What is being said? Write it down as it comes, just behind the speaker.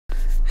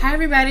Hi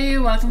everybody,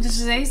 welcome to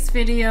today's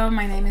video.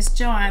 My name is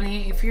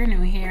Joannie. If you're new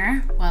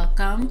here,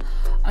 welcome.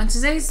 On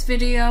today's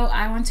video,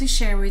 I want to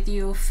share with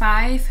you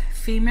 5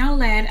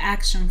 female-led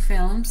action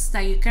films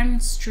that you can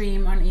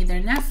stream on either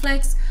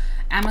Netflix,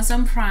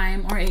 Amazon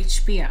Prime, or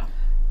HBO.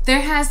 There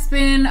has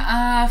been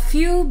a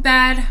few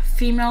bad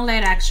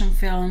female-led action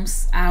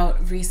films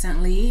out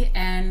recently,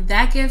 and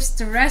that gives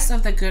the rest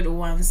of the good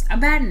ones a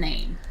bad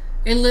name.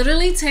 It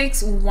literally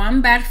takes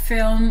one bad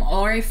film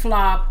or a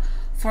flop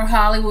for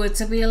Hollywood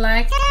to be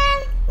like,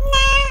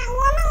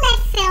 woman-led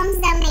films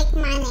don't make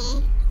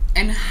money.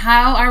 And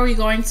how are we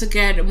going to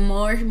get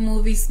more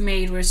movies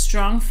made with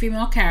strong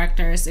female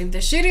characters if the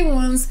shitty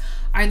ones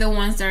are the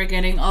ones that are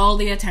getting all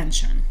the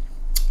attention?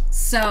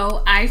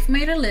 So I've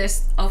made a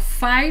list of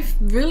 5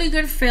 really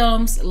good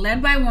films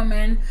led by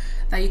women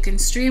that you can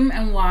stream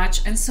and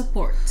watch and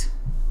support.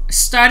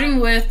 Starting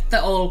with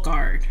The Old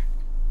Guard,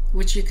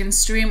 which you can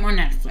stream on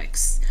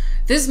Netflix.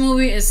 This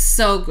movie is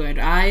so good.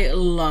 I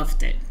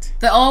loved it.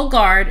 The Old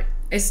Guard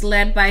is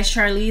led by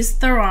Charlize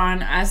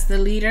Theron as the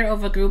leader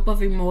of a group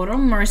of immortal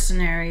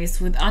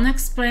mercenaries with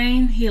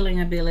unexplained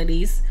healing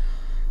abilities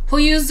who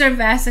use their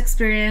vast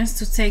experience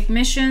to take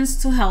missions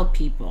to help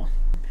people.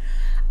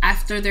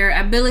 After their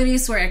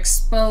abilities were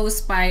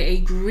exposed by a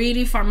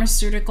greedy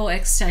pharmaceutical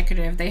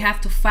executive, they have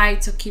to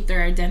fight to keep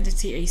their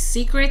identity a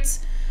secret,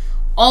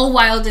 all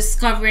while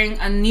discovering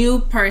a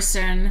new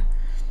person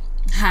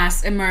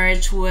has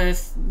emerged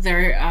with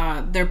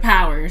their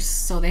powers,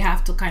 so they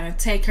have to kind of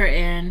take her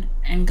in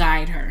and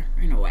guide her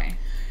in a way.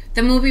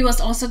 The movie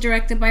was also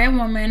directed by a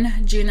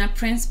woman, Gina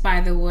Prince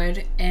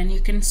Bythewood, and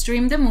you can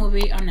stream the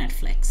movie on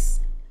Netflix.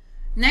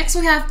 Next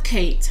we have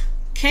Kate.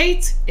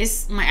 Kate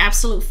is my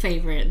absolute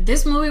favorite.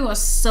 This movie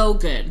was so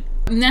good.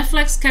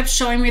 Netflix kept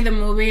showing me the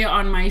movie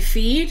on my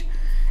feed,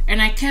 and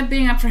I kept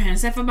being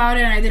apprehensive about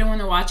it, and I didn't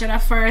want to watch it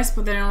at first,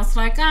 but then I was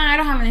like, I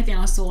don't have anything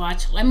else to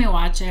watch. Let me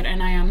watch it,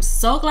 and I am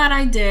so glad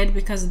I did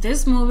because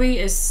this movie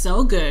is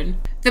so good.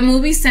 The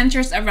movie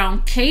centers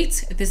around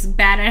Kate, this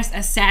badass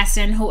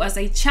assassin who as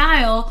a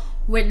child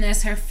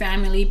witnessed her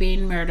family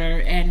being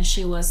murdered, and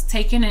she was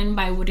taken in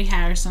by Woody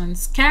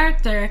Harrelson's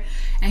character,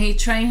 and he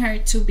trained her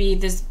to be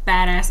this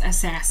badass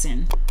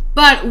assassin.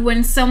 But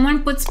when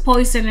someone puts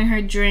poison in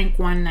her drink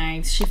one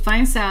night, she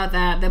finds out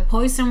that the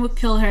poison will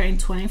kill her in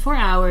 24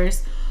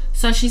 hours,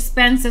 so she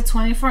spends the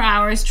 24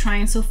 hours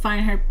trying to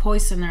find her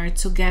poisoner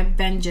to get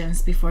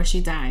vengeance before she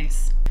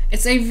dies.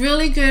 It's a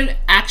really good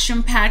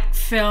action-packed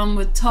film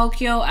with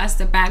Tokyo as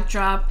the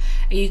backdrop,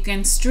 and you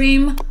can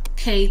stream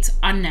Kate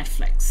on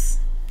Netflix.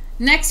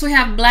 Next we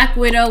have Black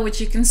Widow, which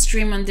you can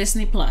stream on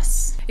Disney+.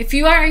 If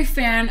you are a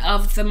fan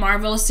of the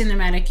Marvel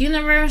Cinematic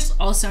Universe,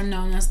 also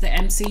known as the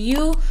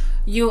MCU,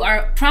 you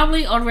are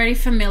probably already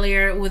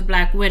familiar with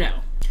Black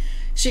Widow.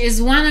 She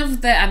is one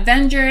of the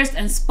Avengers,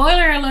 and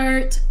spoiler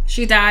alert,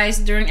 she dies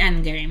during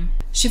Endgame.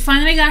 She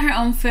finally got her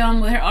own film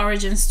with her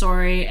origin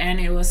story,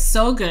 and it was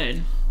so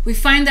good. We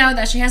find out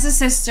that she has a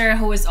sister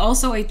who is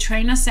also a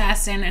trained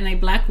assassin and a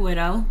Black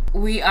Widow.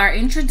 We are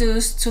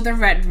introduced to the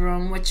Red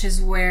Room, which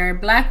is where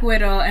Black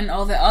Widow and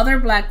all the other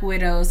Black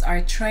Widows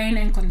are trained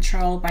and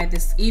controlled by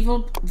this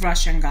evil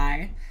Russian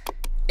guy.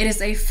 It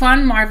is a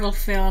fun Marvel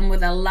film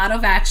with a lot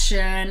of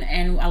action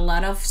and a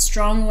lot of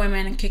strong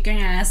women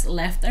kicking ass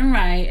left and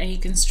right, and you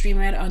can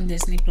stream it on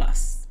Disney+.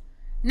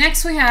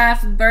 Next we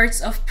have Birds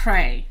of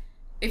Prey.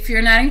 If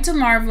you're not into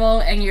Marvel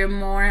and you're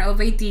more of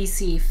a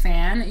DC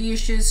fan, you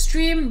should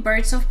stream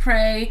Birds of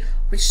Prey,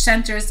 which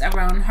centers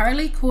around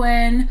Harley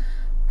Quinn,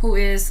 who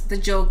is the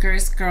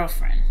Joker's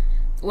girlfriend.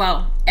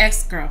 Well,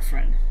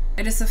 ex-girlfriend.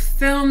 It is a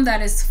film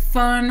that is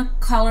fun,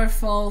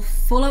 colorful,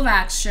 full of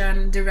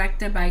action,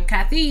 directed by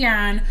Cathy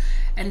Yan,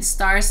 and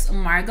stars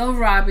Margot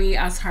Robbie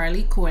as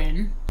Harley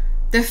Quinn.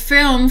 The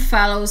film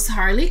follows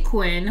Harley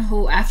Quinn,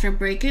 who after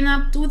breaking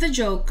up with the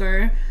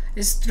Joker,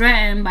 is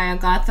threatened by a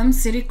Gotham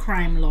City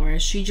crime lord.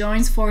 She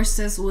joins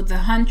forces with the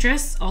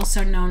Huntress,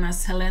 also known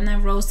as Helena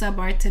Rosa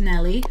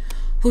Martinelli,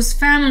 whose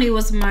family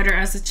was murdered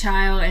as a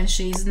child, and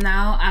she is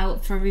now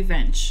out for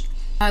revenge.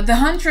 The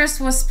Huntress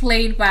was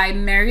played by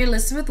Mary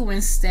Elizabeth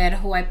Winstead,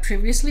 who I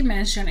previously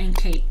mentioned in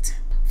Kate.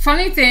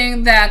 Funny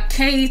thing that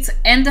Kate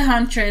and the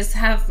Huntress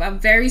have a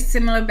very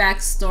similar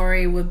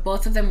backstory, with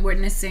both of them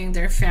witnessing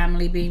their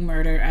family being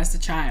murdered as a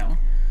child.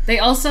 They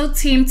also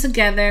teamed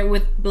together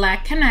with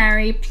Black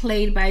Canary,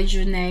 played by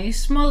Janae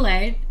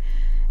Smollett,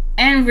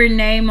 and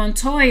Renee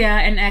Montoya,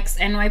 an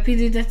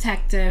ex-NYPD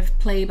detective,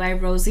 played by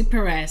Rosie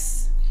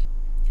Perez.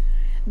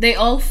 They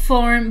all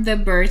form the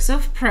Birds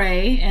of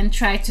Prey and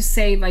try to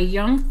save a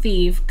young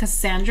thief,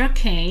 Cassandra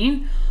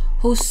Cain,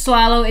 who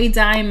swallows a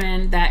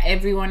diamond that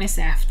everyone is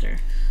after.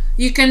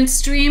 You can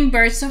stream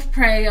Birds of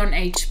Prey on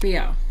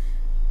HBO.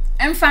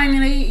 And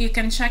finally, you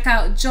can check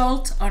out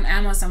Jolt on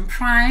Amazon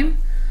Prime.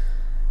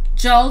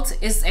 Jolt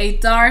is a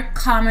dark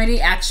comedy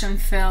action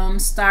film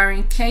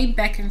starring Kate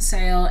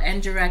Beckinsale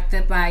and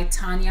directed by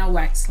Tanya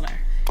Wexler.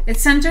 It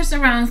centers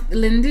around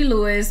Lindy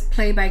Lewis,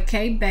 played by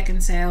Kate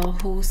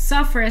Beckinsale, who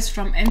suffers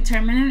from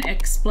intermittent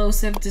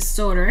explosive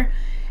disorder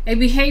a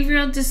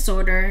behavioral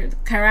disorder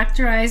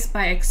characterized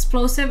by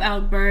explosive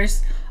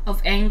outbursts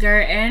of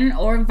anger and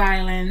or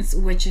violence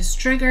which is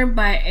triggered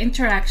by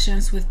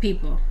interactions with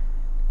people.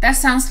 That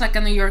sounds like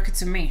a New Yorker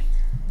to me.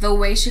 The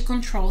way she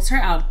controls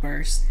her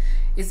outbursts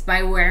is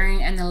by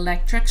wearing an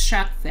electric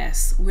shock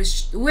vest,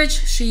 which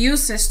she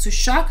uses to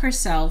shock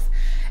herself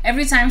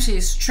every time she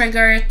is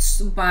triggered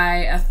by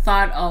a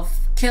thought of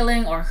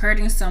killing or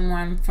hurting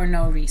someone for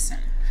no reason.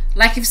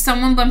 Like if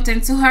someone bumped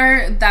into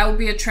her, that would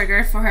be a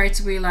trigger for her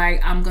to be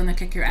like, I'm gonna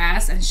kick your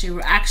ass, and she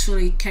will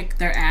actually kick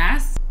their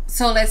ass.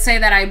 So let's say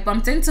that I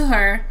bumped into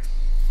her.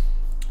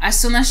 As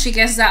soon as she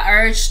gets that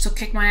urge to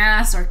kick my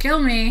ass or kill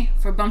me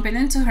for bumping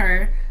into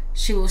her,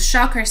 she will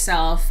shock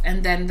herself,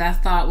 and then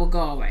that thought will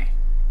go away.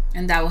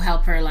 And that will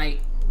help her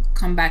like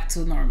come back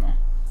to normal.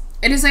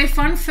 It is a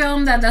fun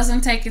film that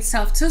doesn't take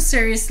itself too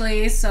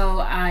seriously,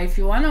 so if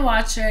you want to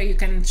watch it, you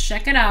can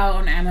check it out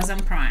on Amazon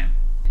Prime.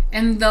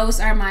 And those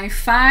are my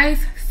 5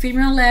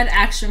 female-led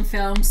action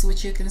films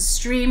which you can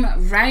stream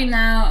right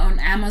now on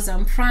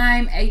Amazon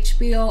Prime,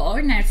 HBO,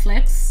 or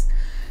Netflix.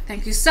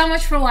 Thank you so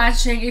much for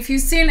watching. If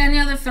you've seen any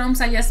other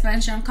films I just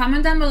mentioned,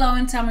 comment down below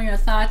and tell me your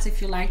thoughts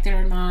if you liked it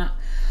or not.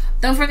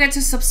 Don't forget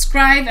to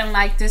subscribe and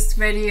like this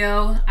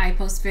video. I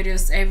post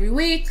videos every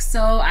week,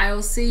 so I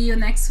will see you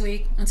next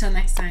week. Until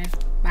next time,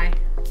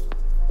 bye.